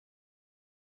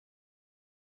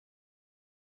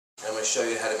I'm going to show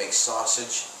you how to make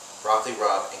sausage, broccoli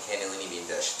rabe, and cannellini bean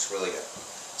dish. It's really good.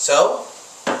 So,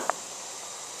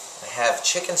 I have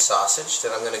chicken sausage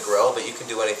that I'm going to grill, but you can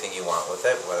do anything you want with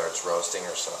it, whether it's roasting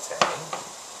or sauteing.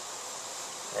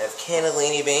 I have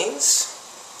cannellini beans.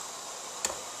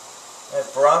 I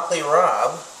have broccoli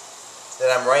rabe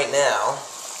that I'm right now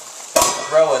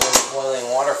throw in this boiling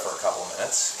water for a couple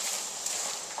minutes.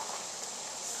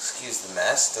 Excuse the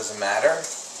mess, doesn't matter.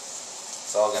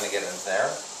 It's all going to get in there.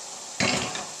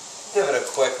 Give it a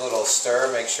quick little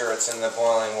stir, make sure it's in the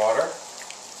boiling water.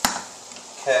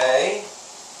 Okay,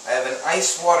 I have an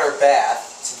ice water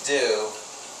bath to do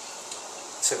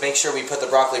to make sure we put the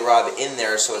broccoli rabe in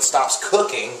there so it stops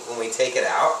cooking when we take it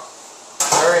out.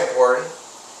 Very important.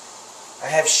 I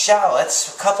have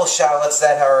shallots, a couple shallots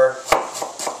that are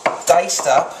diced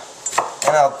up,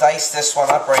 and I'll dice this one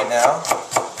up right now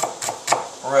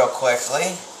real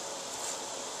quickly.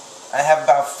 I have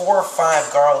about 4 or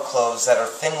 5 garlic cloves that are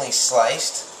thinly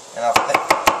sliced, and I'll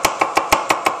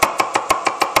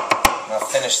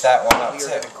finish that one up too. We're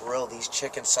going to grill these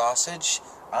chicken sausage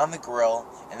on the grill,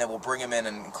 and then we'll bring them in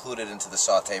and include it into the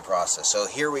saute process. So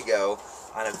here we go,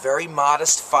 on a very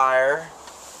modest fire.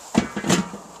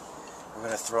 We're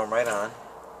going to throw them right on.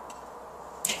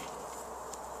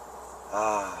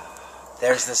 Ah,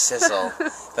 there's the sizzle.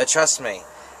 But trust me,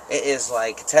 it is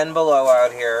like 10 below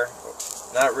out here.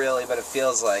 Not really, but it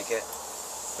feels like it.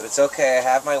 But it's okay, I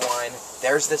have my wine.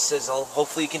 There's the sizzle.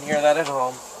 Hopefully you can hear that at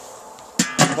home.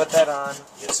 Put that on.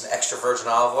 Get some extra virgin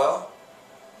olive oil,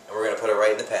 and we're going to put it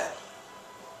right in the pan.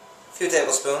 A few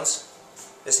tablespoons.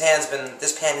 This pan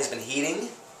has been heating,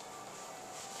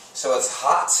 so it's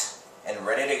hot and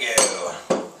ready to go.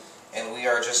 And we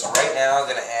are just right now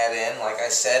going to add in, like I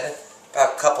said,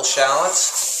 about a couple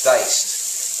shallots,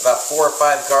 diced. About 4 or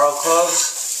 5 garlic cloves,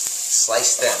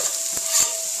 sliced thin.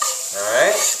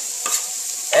 Alright?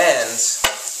 And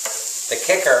the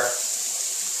kicker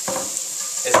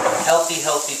is a healthy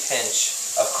pinch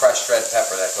of crushed red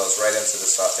pepper that goes right into the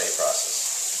saute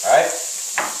process. Alright?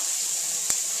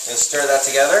 Going to stir that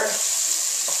together.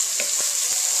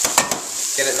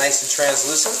 Get it nice and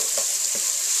translucent.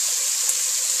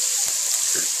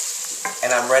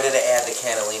 And I'm ready to add the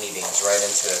cannellini beans right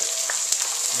into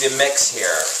the mix here.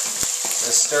 I'm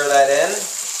going to stir that in.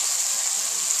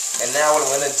 And now what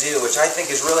I'm going to do, which I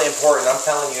think is really important, I'm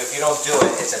telling you, if you don't do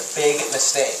it, it's a big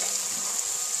mistake.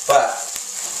 But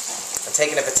I'm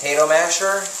taking a potato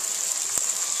masher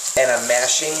and I'm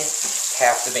mashing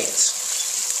half the beans.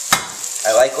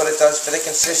 I like what it does for the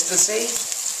consistency.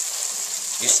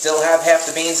 You still have half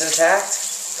the beans intact,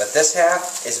 but this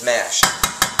half is mashed.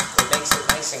 It makes it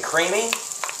nice and creamy.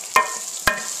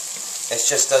 It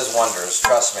just does wonders,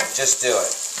 trust me. Just do it,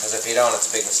 because if you don't, it's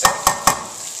a big mistake.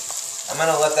 I'm going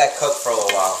to let that cook for a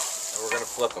little while, and we're going to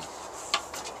flip them.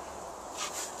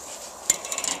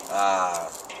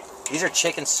 These are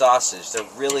chicken sausage. They're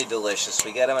really delicious.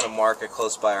 We get them in a market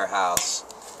close by our house.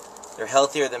 They're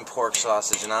healthier than pork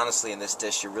sausage, and honestly, in this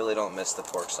dish, you really don't miss the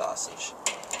pork sausage.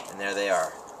 And there they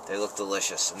are. They look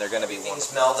delicious, and they're going to be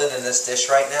wonderful. Melded in this dish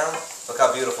right now. Look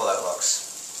how beautiful that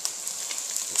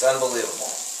looks. It's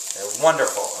unbelievable. They're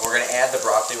wonderful. And we're going to add the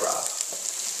broccoli rabe.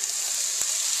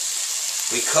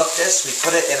 We cooked this. We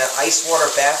put it in an ice water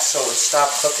bath so it would stop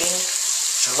cooking.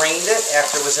 Drained it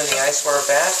after it was in the ice water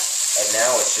bath. And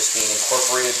now it's just being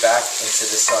incorporated back into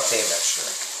the saute mixture.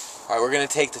 Alright, we're going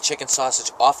to take the chicken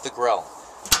sausage off the grill.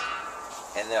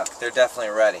 And look, they're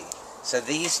definitely ready. So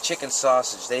these chicken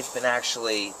sausage, they're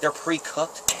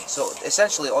pre-cooked. So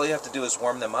essentially all you have to do is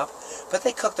warm them up. But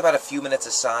they cooked about a few minutes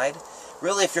aside.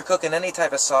 Really, if you're cooking any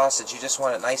type of sausage, you just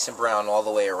want it nice and brown all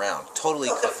the way around. Totally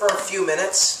cooked it for a few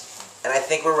minutes, and I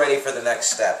think we're ready for the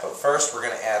next step. But first, we're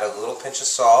going to add a little pinch of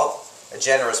salt, a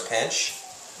generous pinch,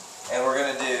 and we're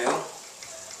going to do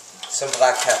some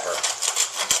black pepper.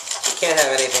 You can't have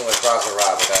anything with broccoli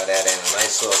rabe without adding a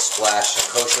nice little splash of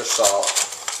kosher salt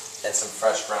and some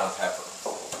fresh ground pepper.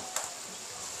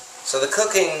 So the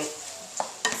cooking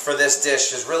for this dish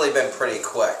has really been pretty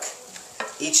quick.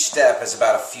 Each step is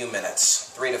about a few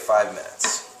minutes, 3 to 5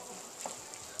 minutes.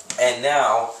 And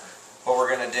now, what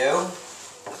we're going to do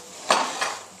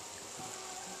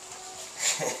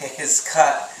is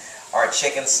cut our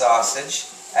chicken sausage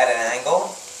at an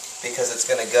angle because it's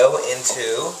going to go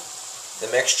into the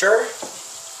mixture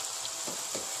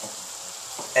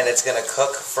and it's going to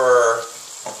cook for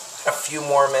a few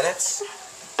more minutes.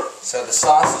 So the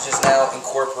sausage is now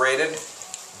incorporated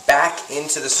back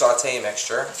into the saute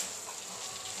mixture.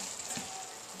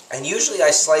 And usually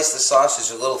I slice the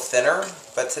sausage a little thinner,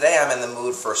 but today I'm in the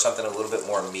mood for something a little bit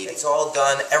more meaty. It's all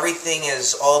done, everything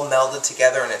is all melded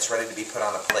together and it's ready to be put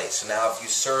on a plate. So now if you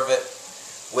serve it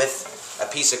with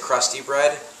a piece of crusty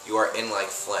bread, you are in like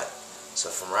Flint. So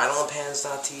from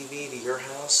rattleandpans.tv to your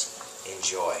house,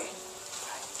 enjoy.